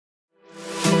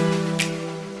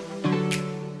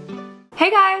Hey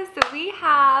guys, so we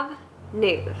have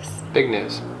news. Big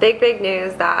news. Big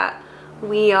news that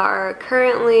we are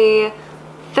currently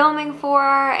filming for,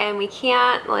 and we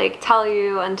can't like tell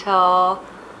you until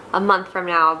a month from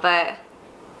now, but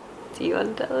do you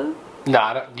want to tell them?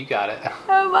 Nah, you got it.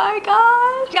 Oh my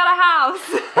gosh, we got a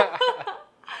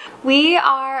house. We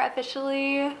are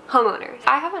officially homeowners.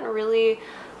 I haven't really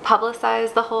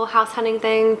publicized the whole house hunting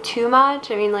thing too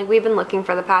much. I mean, like, we've been looking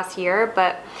for the past year,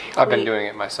 but I've been doing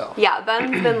it myself. Yeah,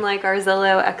 Ben's been like our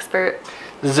Zillow expert.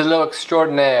 Zillow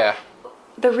extraordinaire.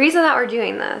 The reason that we're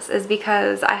doing this is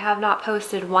because I have not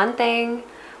posted one thing.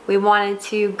 We wanted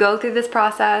to go through this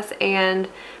process and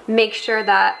make sure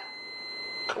that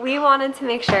all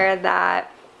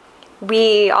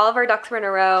of our ducks were in a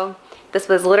row. This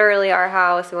was literally our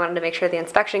house. We wanted to make sure the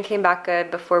inspection came back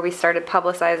good before we started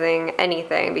publicizing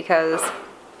anything, because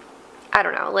I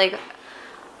don't know, like,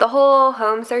 the whole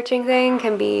home searching thing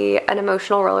can be an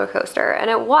emotional roller coaster, and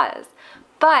it was,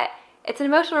 but it's an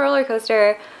emotional roller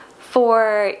coaster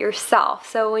for yourself.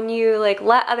 So when you like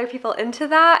let other people into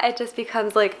that, it just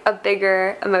becomes like a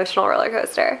bigger emotional roller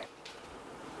coaster.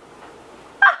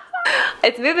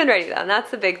 It's move-in ready though, and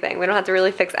that's the big thing. We don't have to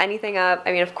really fix anything up.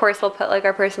 I mean, of course we'll put like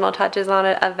our personal touches on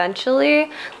it eventually,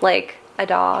 like a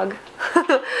dog.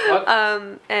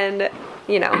 And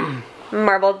you know,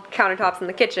 marble countertops in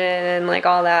the kitchen and like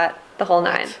all that, the whole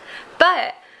nine.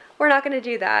 But we're not gonna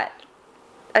do that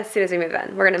as soon as we move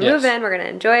in. We're gonna move in, we're gonna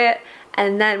enjoy it,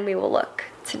 and then we will look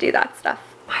to do that stuff.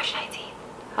 March 19th,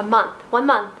 a month, 1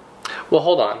 month. Well,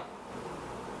 hold on.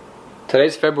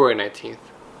 Today's February 19th.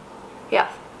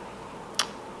 Yes.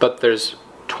 But there's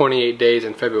 28 days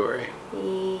in February.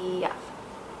 Yes.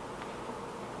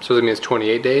 So that means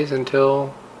 28 days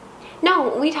until...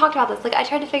 No, we talked about this. Like, I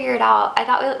tried to figure it out. I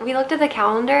thought we looked at the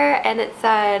calendar and it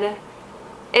said,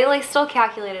 it like still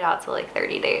calculated out to like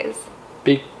 30 days.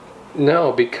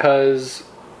 No, because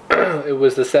it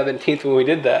was the 17th when we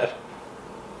did that.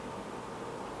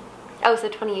 Oh, so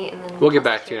 28 and then... We'll get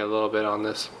back to you in a little bit on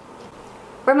this.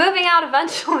 We're moving out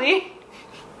eventually.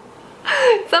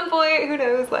 At some point, who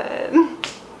knows when.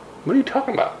 What are you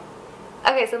talking about?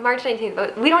 Okay, so March 19th,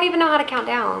 but we don't even know how to count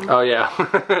down. Oh, yeah.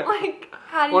 Like,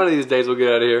 how do you... One of these days we'll get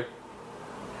out of here.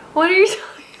 What are you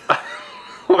talking about?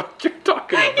 What you're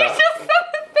talking about? You just said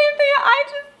the same thing I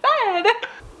just said.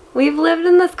 We've lived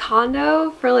in this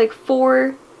condo for like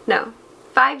 5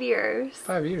 years.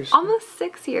 5 years. Almost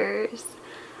 6 years.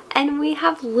 And we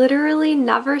have literally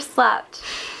never slept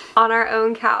on our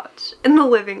own couch in the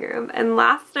living room. And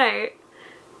last night,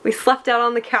 we slept out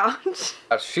on the couch.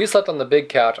 She slept on the big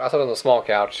couch. I slept on the small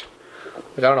couch.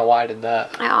 But I don't know why I did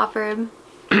that. I offered.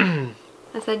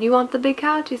 I said, you want the big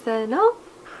couch? He said, no.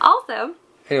 Also,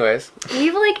 anyways,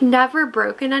 we've like never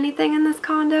broken anything in this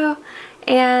condo.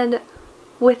 And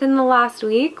within the last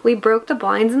week, we broke the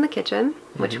blinds in the kitchen,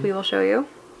 which we will show you.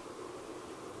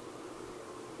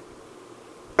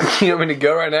 You want me to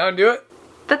go right now and do it?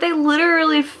 But they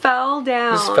literally fell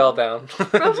down. Just fell down. From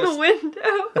the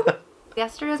window.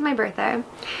 Yesterday was my birthday.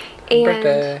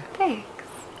 And thanks.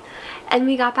 And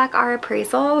we got back our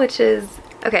appraisal, which is,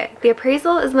 okay, the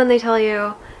appraisal is when they tell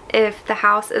you if the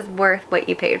house is worth what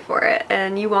you paid for it.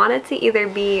 And you want it to either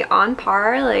be on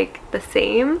par, like the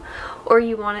same, or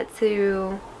you want it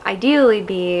to ideally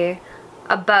be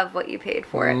above what you paid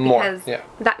for it. More, because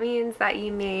that means that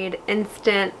you made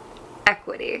instant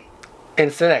equity.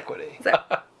 Instant equity. So,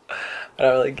 I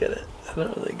don't really get it. I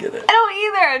don't really get it. I don't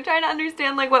either. I'm trying to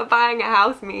understand like what buying a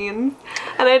house means,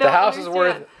 and I don't. The house is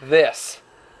worth this.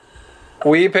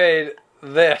 We paid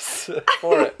this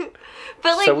for it.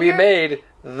 But like, so we made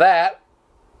that.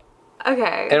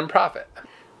 Okay. In profit.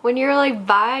 When you're like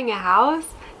buying a house,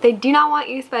 they do not want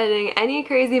you spending any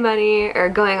crazy money or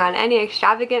going on any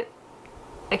extravagant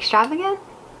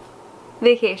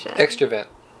vacation.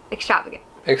 Extravagant.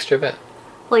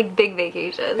 Like big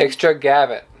vacations.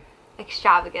 Extravagant.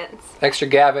 Extravagance.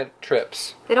 Extravagant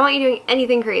trips. They don't want you doing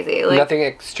anything crazy. Like, nothing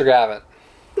extravagant.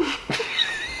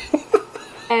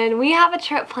 And we have a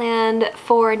trip planned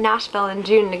for Nashville in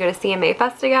June to go to CMA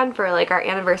Fest again for like our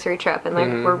anniversary trip. And like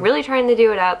we're really trying to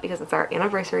do it up because it's our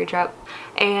anniversary trip.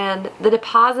 And the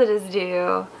deposit is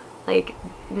due like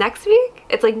next week?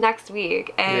 It's like next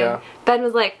week. And Ben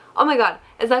was like, oh my god,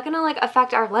 is that gonna like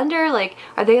affect our lender? Like,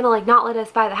 are they gonna like not let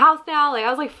us buy the house now? Like, I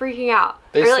was like freaking out.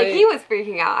 Or like he was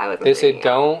freaking out. I wasn't. They say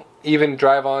don't even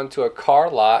drive onto a car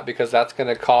lot because that's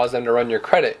gonna cause them to run your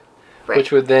credit. Right.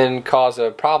 Which would then cause a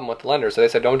problem with the lender. So they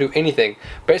said don't do anything.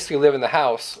 Basically live in the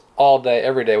house all day,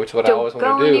 every day, which is what I always want to do.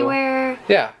 Don't go anywhere.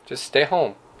 Yeah, just stay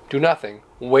home. Do nothing.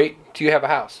 Wait till you have a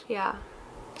house. Yeah.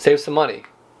 Save some money.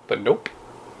 But nope.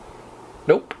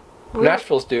 Nope.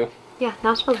 Nashville's due. Yeah,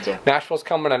 Nashville's due. Nashville's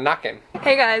coming and knocking.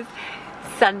 Hey guys,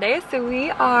 Sunday, so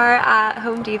we are at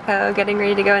Home Depot getting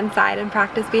ready to go inside and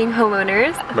practice being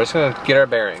homeowners. We're just gonna get our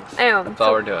bearings. I know. That's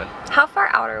all we're doing. How far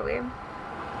out are we?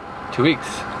 2 weeks.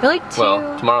 Really?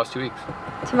 Well, tomorrow's 2 weeks.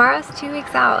 Tomorrow's 2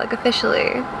 weeks out, like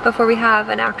officially, before we have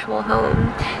an actual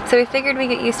home. So we figured we'd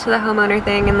get used to the homeowner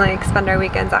thing and like spend our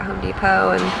weekends at Home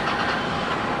Depot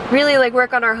and really like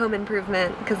work on our home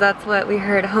improvement, because that's what we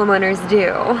heard homeowners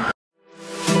do.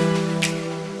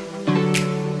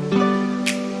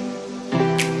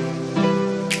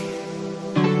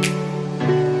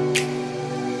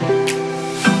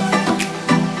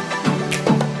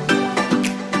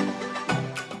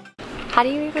 How do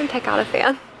you even pick out a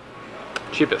fan?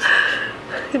 Cheapest.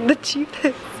 The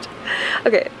cheapest.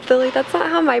 Okay, so like that's not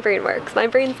how my brain works. My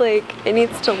brain's like, it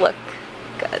needs to look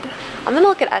good. I'm gonna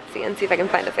look at Etsy and see if I can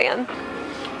find a fan.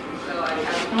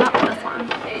 Not this one.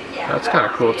 That's kind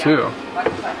of cool too.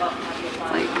 It's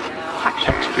like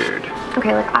Textured.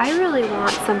 okay, like I really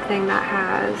want something that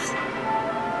has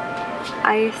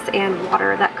ice and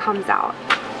water that comes out.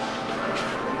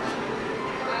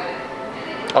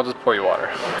 I'll just pour you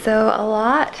water. So a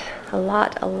lot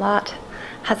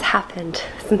has happened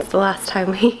since the last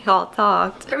time we all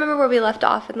talked. I remember where we left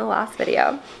off in the last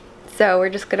video. So we're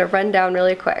just gonna run down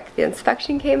really quick. The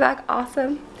inspection came back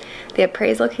awesome. The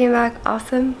appraisal came back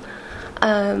awesome.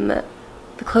 The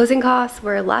closing costs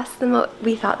were less than what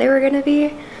we thought they were gonna be.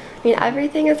 I mean,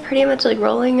 everything is pretty much like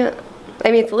rolling. I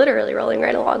mean, it's literally rolling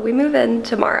right along. We move in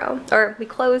tomorrow, or we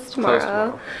close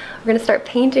tomorrow. We're gonna start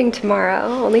painting tomorrow,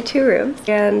 only 2 rooms.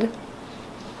 And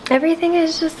everything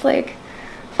is just like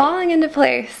falling into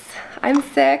place. I'm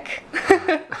sick.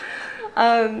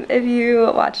 If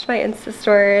you watched my Insta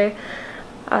story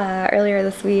earlier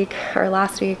this week, or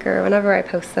last week, or whenever I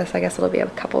post this, I guess it'll be a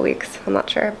couple weeks, I'm not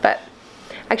sure. But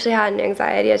I actually had an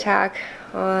anxiety attack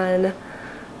on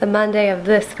the Monday of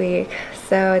this week.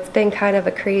 So it's been kind of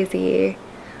a crazy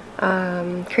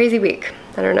week.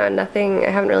 I don't know, I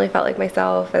haven't really felt like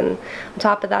myself, and on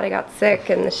top of that I got sick,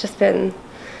 and it's just been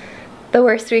the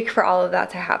worst week for all of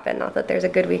that to happen. Not that there's a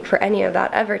good week for any of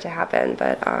that ever to happen,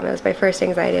 but it was my first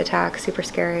anxiety attack, super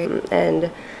scary, and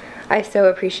I so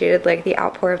appreciated like the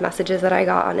outpour of messages that I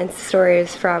got on Insta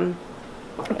stories from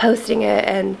posting it,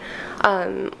 and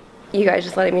you guys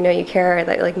just letting me know you care.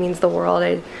 That like means the world.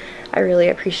 I really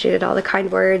appreciated all the kind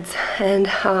words and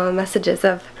messages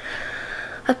of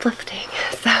uplifting,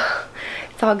 so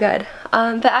it's all good.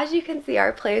 But as you can see,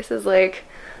 our place is like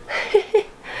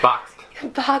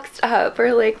boxed up.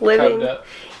 We're like living,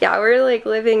 yeah, we're like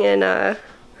living in I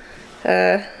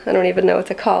don't even know what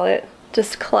to call it,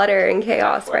 just clutter and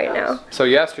chaos right now. So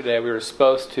yesterday we were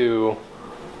supposed to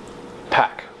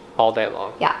pack all day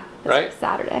long. Yeah, right?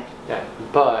 Saturday. Yeah,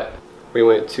 but we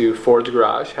went to Ford's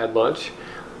garage, had lunch.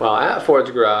 While at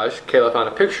Ford's garage, Kayla found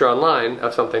a picture online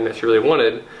of something that she really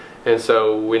wanted, and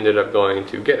so we ended up going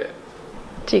to get it.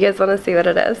 Do you guys want to see what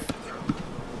it is?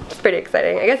 It's pretty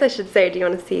exciting. I guess I should say, do you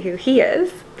want to see who he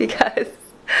is? Because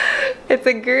it's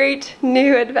a great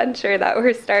new adventure that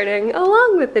we're starting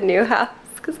along with the new house.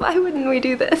 Because why wouldn't we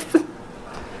do this?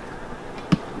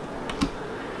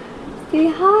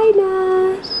 Say hi,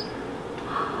 Nash.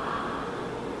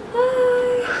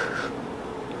 Hi.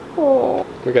 Oh.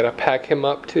 We gotta pack him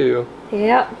up too.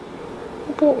 Yep.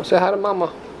 Oh, say hi to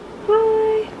Mama.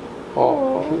 Hi.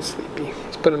 Oh, he's sleepy.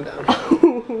 Let's put him down.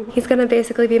 He's gonna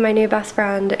basically be my new best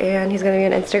friend, and he's gonna be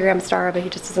an Instagram star, but he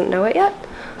just doesn't know it yet.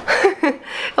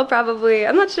 He'll probably,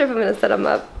 I'm not sure if I'm gonna set him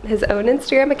up his own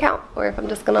Instagram account, or if I'm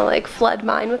just gonna like flood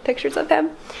mine with pictures of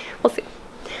him. We'll see.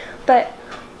 But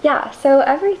yeah, so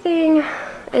everything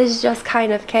is just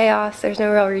kind of chaos. There's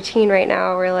no real routine right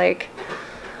now. We're like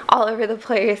all over the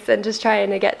place and just trying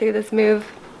to get through this move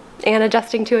and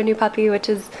adjusting to a new puppy, which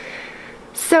is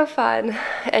so fun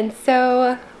and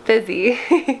so busy.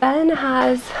 Ben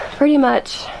has pretty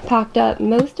much packed up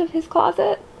most of his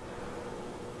closet,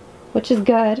 which is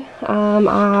good.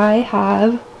 I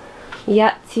have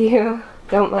yet to,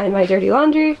 don't mind my dirty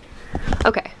laundry.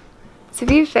 Okay, to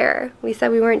be fair, we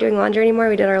said we weren't doing laundry anymore.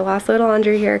 We did our last load of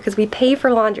laundry here because we pay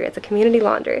for laundry. It's a community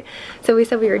laundry. So we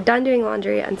said we were done doing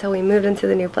laundry until we moved into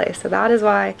the new place. So that is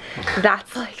why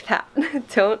that's like that.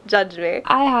 Don't judge me.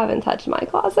 I haven't touched my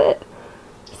closet.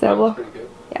 So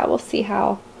we'll see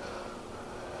how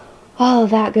all of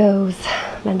that goes.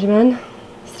 Benjamin,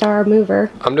 star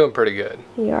mover. I'm doing pretty good.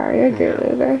 You are, you're a great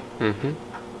mover. Mm-hmm.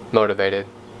 Motivated.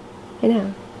 I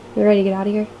know. You ready to get out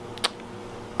of here?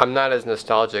 I'm not as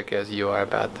nostalgic as you are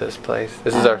about this place.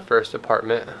 This is our first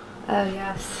apartment. Oh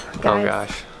yes. Guys, oh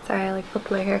gosh. Sorry, I like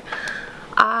flipped my hair.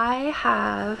 I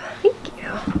have, thank you.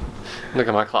 Look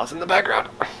at my closet in the background.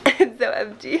 It's so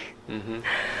empty.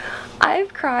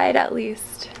 I've cried at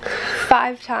least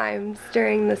 5 times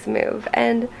during this move,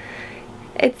 and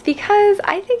it's because,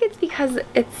 I think it's because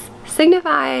it's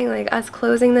signifying like us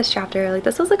closing this chapter. Like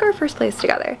this was like our first place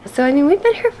together. So I mean, we've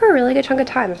been here for a really good chunk of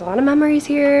time. There's a lot of memories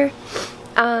here.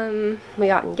 We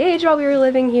got engaged while we were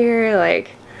living here.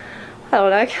 Like, I don't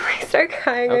know, I can like start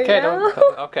crying right now.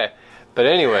 Okay. But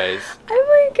anyways.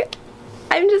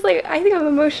 I'm just like, I think I'm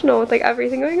emotional with like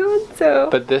everything going on, so.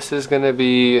 But this is gonna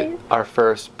be our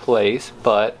first place,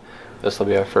 but this will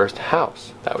be our first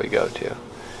house that we go to.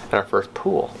 And our first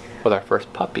pool with our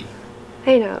first puppy.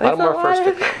 I know, it's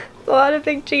a lot of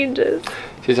big changes.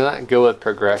 She's not good with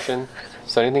progression.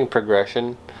 So anything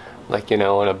progression, like, you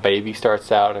know, when a baby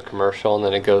starts out in a commercial and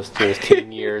then it goes through his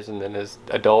teen years and then his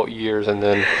adult years and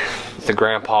then it's the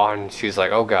grandpa and she's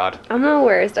like, oh God. I'm the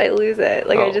worst, I lose it.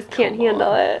 Like, I just can't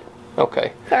handle it.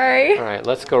 Okay. Sorry. Alright,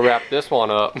 let's go wrap this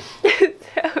one up.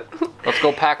 Let's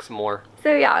go pack some more.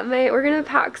 So yeah, we're gonna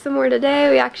pack some more today.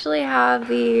 We actually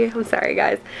have I'm sorry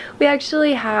guys. We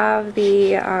actually have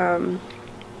the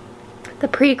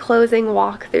pre-closing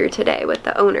walkthrough today with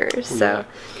the owners. So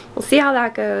we'll see how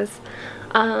that goes.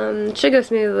 Should go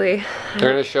smoothly. They're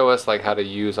gonna show us like how to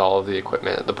use all of the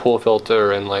equipment, the pool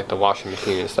filter and like the washing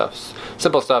machine and stuff.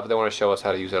 Simple stuff, but they want to show us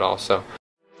how to use it all, so.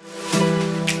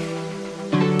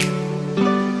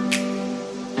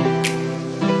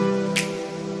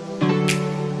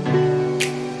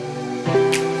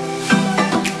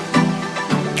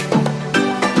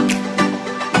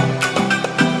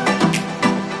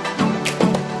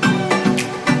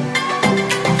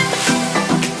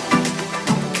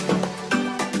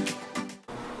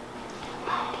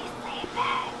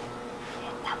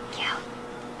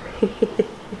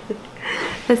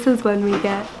 This is when we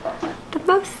get the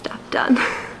most stuff done.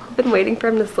 I've been waiting for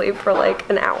him to sleep for like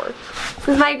an hour. This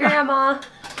is my grandma.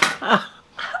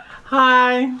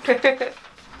 Hi.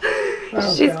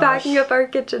 She's packing up our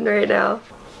kitchen right now.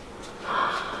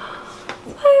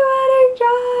 My wedding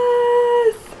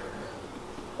dress!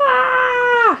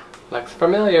 Ah! Looks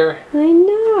familiar. I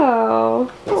know.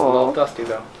 It's a little dusty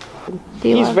though.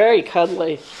 He's very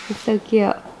cuddly. He's so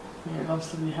cute. He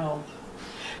loves to be held.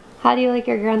 How do you like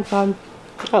your grandson?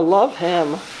 I love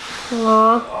him.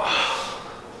 Aww.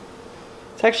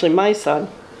 It's actually my son.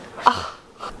 Oh.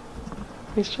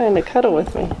 He's trying to cuddle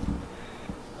with me.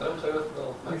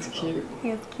 That's cute. He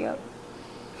is cute.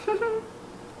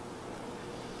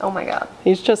 Oh my God.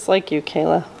 He's just like you,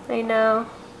 Kayla. I know.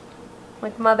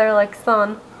 Like mother, like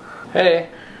son. Hey.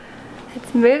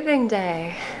 It's moving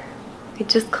day. We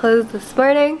just closed this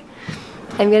morning.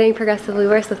 I'm getting progressively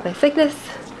worse with my sickness.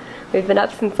 We've been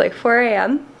up since like 4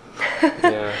 a.m.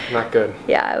 Yeah, not good.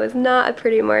 Yeah, it was not a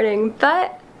pretty morning,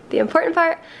 but the important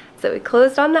part is that we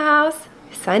closed on the house,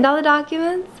 we signed all the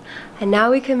documents, and now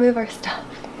we can move our stuff.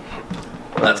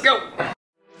 Let's go!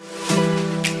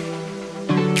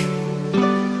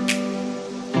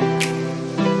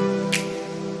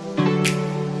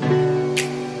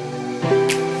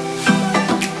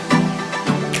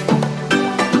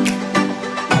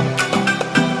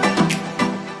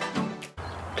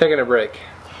 Taking a break.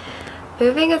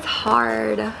 Moving is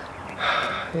hard.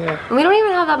 Yeah. And we don't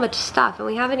even have that much stuff, and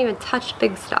we haven't even touched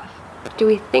big stuff. Do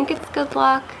we think it's good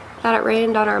luck that it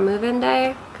rained on our move-in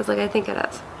day? Because like I think it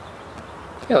is.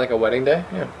 Yeah, like a wedding day,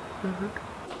 yeah.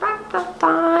 Breakfast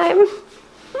time.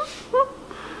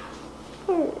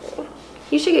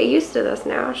 You should get used to this,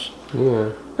 Nash.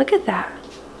 Yeah. Look at that.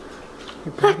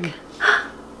 Look.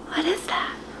 What is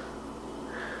that?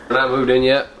 We're not moved in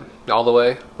yet, all the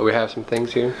way, but we have some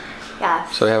things here.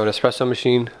 Yes. So we have an espresso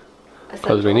machine,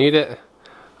 because we need it.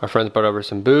 Our friends brought over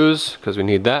some booze, because we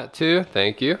need that too,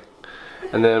 thank you.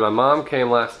 And then my mom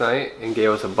came last night and gave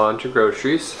us a bunch of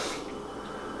groceries.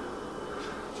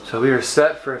 So we are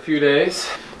set for a few days.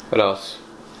 What else?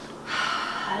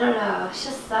 I don't know, it's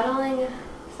just settling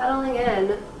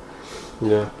in.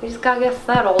 Yeah. We just gotta get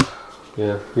settled.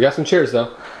 Yeah. We got some chairs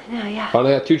though. I know, yeah.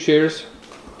 Finally got 2 chairs.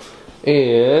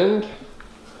 And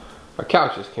our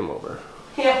couches came over.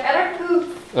 Yeah, and our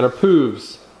poops. And our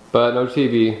poofs. But no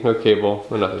TV, no cable,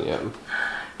 no nothing yet.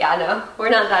 Yeah, no, we're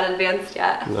not that advanced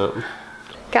yet. No.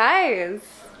 Guys,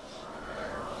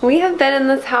 we have been in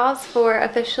this house for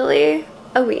officially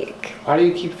a week. Why do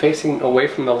you keep facing away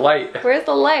from the light? Where's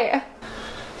the light?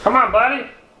 Come on, buddy.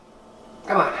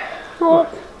 Come on. Oh.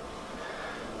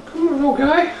 Come on, little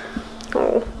guy.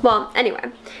 Oh. Well, anyway,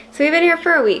 so we've been here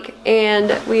for a week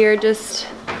and we are just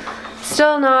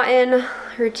still not in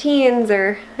routines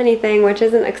or anything, which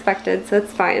isn't expected, so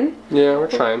it's fine. Yeah, we're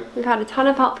trying. We've had a ton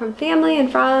of help from family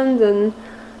and friends and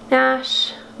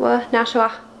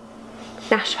Nashua.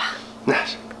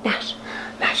 Nash. Nash.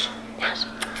 Nash. Nash.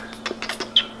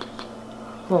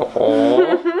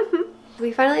 Aww.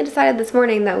 We finally decided this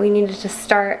morning that we needed to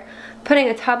start putting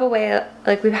a tub away.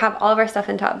 Like, we have all of our stuff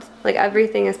in tubs. Like,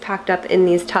 everything is packed up in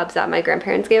these tubs that my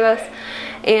grandparents gave us.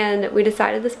 And we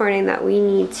decided this morning that we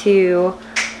need to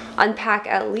unpack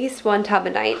at least one tub a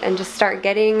night and just start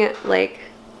getting like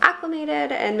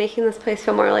acclimated and making this place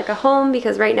feel more like a home,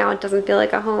 because right now it doesn't feel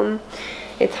like a home.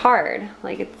 It's hard.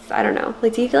 Like, it's, I don't know.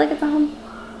 Like, do you feel like it's a home?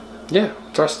 Yeah,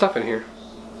 it's our stuff in here.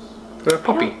 We're a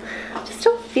puppy. I just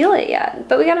don't feel it yet,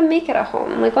 but we gotta make it a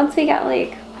home. Like, once we get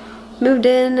like moved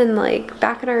in and like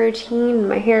back in our routine and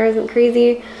my hair isn't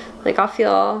crazy, like, I'll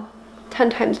feel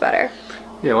 10 times better.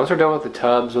 Yeah, once we're done with the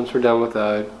tubs, once we're done with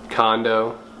the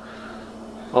condo,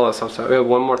 all that stuff. So we have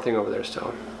one more thing over there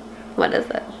still. What is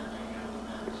it?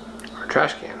 Our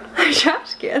trash can. Our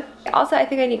trash can. Also, I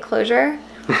think I need closure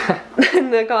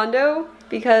in the condo,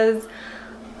 because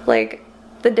like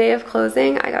the day of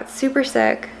closing I got super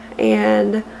sick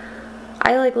and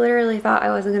I like literally thought I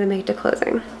wasn't gonna make it to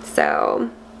closing. So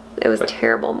it was a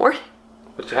terrible morning.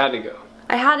 But you had to go.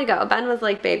 I had to go. Ben was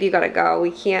like, babe, you gotta go.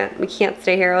 We can't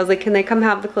stay here. I was like, can they come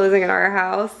have the closing at our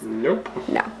house? Nope.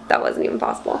 No, that wasn't even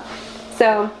possible.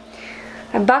 So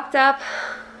I bucked up.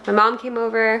 My mom came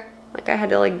over. Like, I had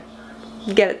to like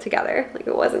get it together. Like,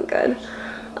 it wasn't good.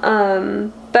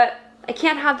 But I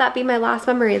can't have that be my last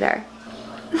memory there.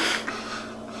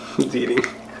 He's eating.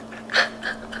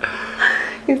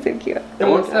 He's so cute. And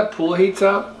once that pool heats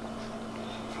up,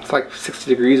 it's like 60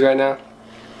 degrees right now.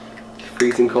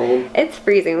 Freezing cold. It's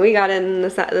freezing. We got in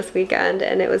this weekend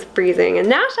and it was freezing. And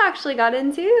Nash actually got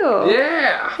in too.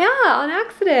 Yeah. Yeah, on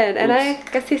accident. And I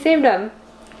guess he saved him.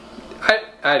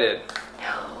 I did.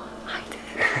 No, I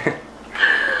did.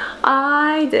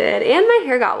 I did. And my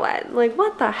hair got wet. Like,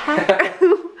 what the heck?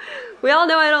 We all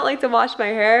know I don't like to wash my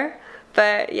hair.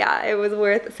 But yeah, it was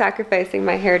worth sacrificing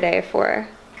my hair day for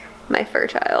my fur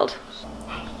child.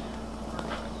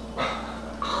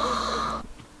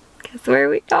 Guess where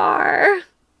we are.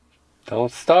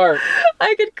 Don't start.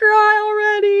 I could cry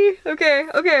already.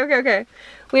 Okay.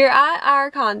 We are at our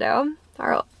condo.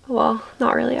 Well,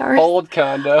 not really ours. Old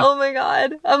condo. Oh my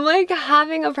god. I'm like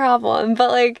having a problem,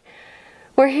 but like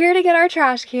we're here to get our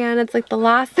trash can. It's like the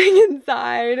last thing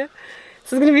inside.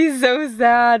 This is gonna be so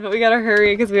sad, but we gotta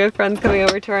hurry because we have friends coming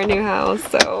over to our new house,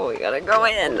 so we gotta go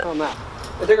in. Oh no.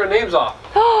 They took our names off.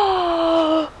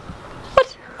 Oh,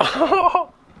 what?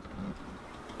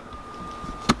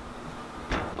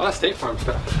 A lot of State Farm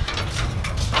stuff.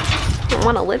 I don't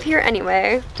want to live here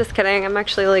anyway. Just kidding. I'm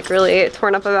actually like really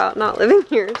torn up about not living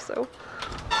here, so.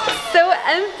 So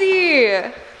empty.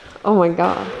 Oh my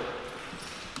god.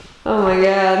 Oh my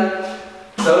god.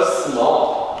 So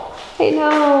small. I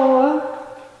know.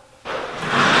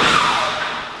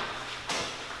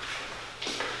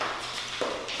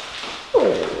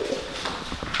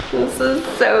 This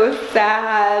is so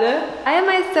sad. Why am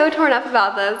I so torn up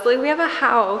about this? Like, we have a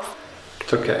house.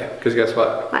 It's okay, because guess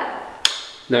what? What?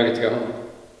 Now I get to go home.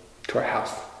 To our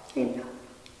house. I know.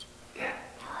 Yeah.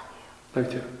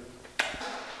 Love you too.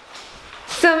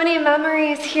 So many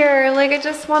memories here. Like, I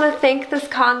just want to thank this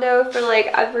condo for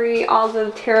like all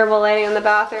the terrible lighting in the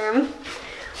bathroom.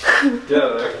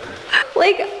 Yeah.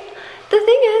 Like, the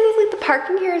thing is like the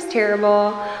parking here is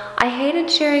terrible. I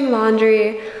hated sharing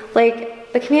laundry.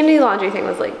 Like, the community laundry thing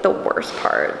was like the worst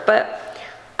part, but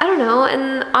I don't know.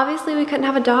 And obviously we couldn't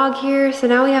have a dog here, so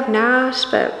now we have Nash,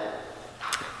 but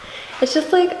it's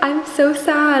just like, I'm so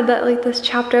sad that like this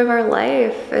chapter of our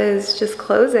life is just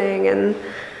closing and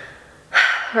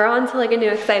we're on to like a new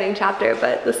exciting chapter,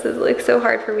 but this is like so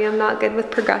hard for me. I'm not good with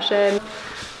progression.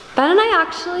 Ben and I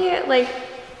actually, like,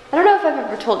 I don't know if I've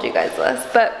ever told you guys this,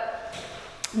 but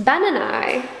Ben and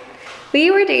I,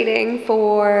 we were dating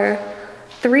for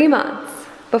 3 months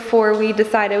before we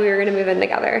decided we were gonna move in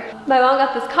together. My mom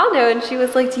got this condo and she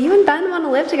was like, do you and Ben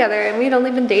wanna live together? And we'd only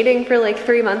been dating for like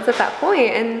 3 months at that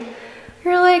point, and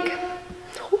we were like,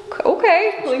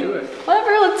 okay, like, do it.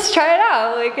 whatever, let's try it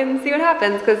out, like, and see what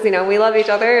happens, because, you know, we love each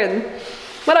other and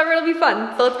whatever, it'll be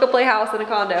fun. So let's go play house in a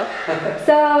condo.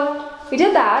 So we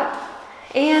did that,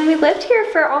 and we lived here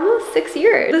for almost 6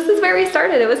 years. This is where we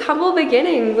started. It was humble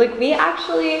beginnings. Like, we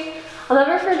actually, I'll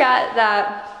never forget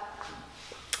that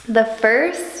the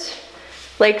first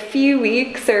like few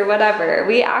weeks or whatever,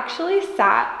 we actually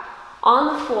sat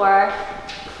on the floor,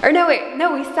 or no, wait,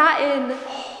 no, we sat in,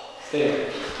 Stay.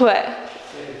 what?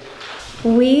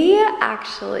 We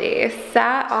actually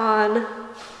sat on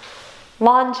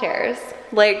lawn chairs,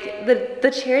 like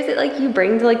the chairs that like you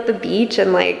bring to like the beach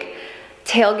and like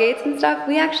tailgates and stuff.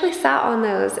 We actually sat on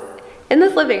those in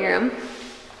this living room.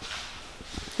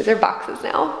 These are boxes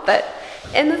now, but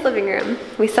in this living room,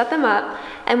 we set them up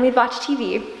and we'd watch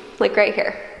TV, like right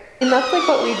here. And that's like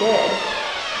what we did.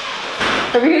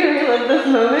 Are we gonna relive this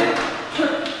moment?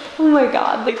 Oh my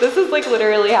God, like this is like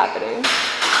literally happening.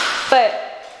 But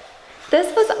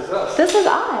this was us.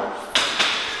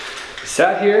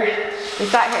 Sat here. We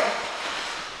sat here.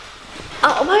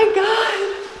 Oh my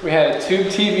God. We had a tube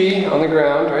TV on the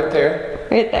ground right there.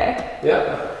 Right there.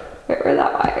 Yeah. Right where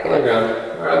that wire On the ground.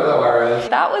 Right where that wire is.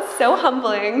 That was so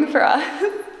humbling for us.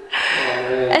 Oh,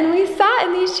 man. And we sat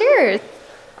in these chairs.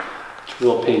 It's a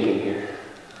little pink in here.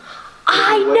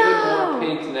 I It's know. way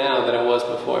more pink now than it was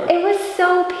before. It was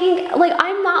so pink. Like,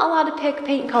 I'm not allowed to pick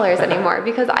paint colors anymore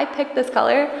because I picked this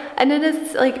color and it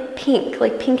is like pink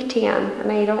tan,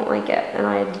 and I don't like it, and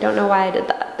I don't know why I did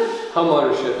that. Home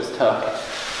ownership is tough.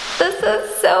 This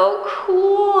is so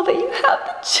cool that you have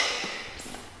the chairs.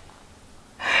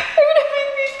 You're gonna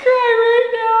make me cry right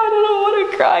now, and I don't want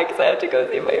to cry because I have to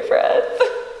go see my friends.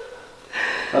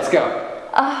 Let's go.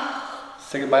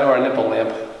 Say goodbye to our nipple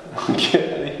lamp.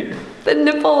 Get out of here. The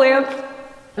nipple lamp.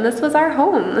 And this was our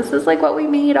home. This is like what we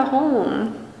made a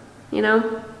home, you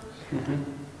know?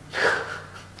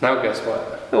 Now guess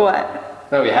what? What?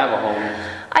 Now we have a home.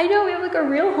 I know, we have like a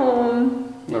real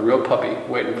home. A real puppy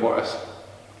waiting for us.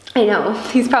 I know,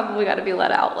 he's probably got to be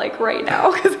let out like right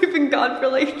now because we've been gone for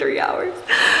like 3 hours.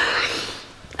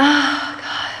 Oh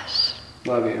gosh.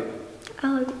 Love you. I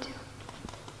love you too.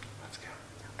 Let's go.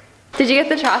 Okay. Did you get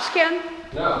the trash can?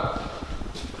 No.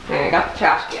 I got the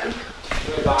trash can.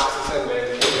 Three boxes in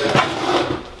there.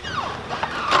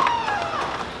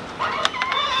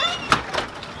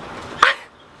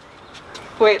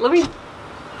 Wait, let me.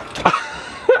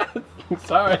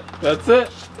 Sorry, that's it.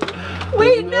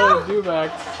 Wait, no.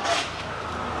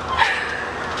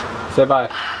 Say bye.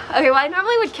 Okay, well, I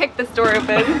normally would kick this door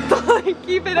open to like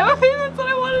keep it open. That's what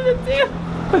I wanted to do.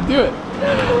 Do it.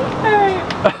 Alright.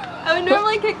 I would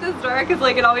normally kick this door because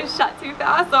like it always shut too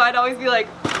fast, so I'd always be like.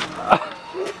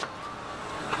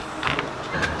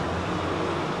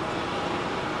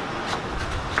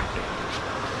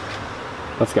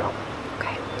 Let's go.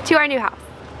 Okay, to our new house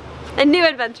and new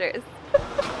adventures.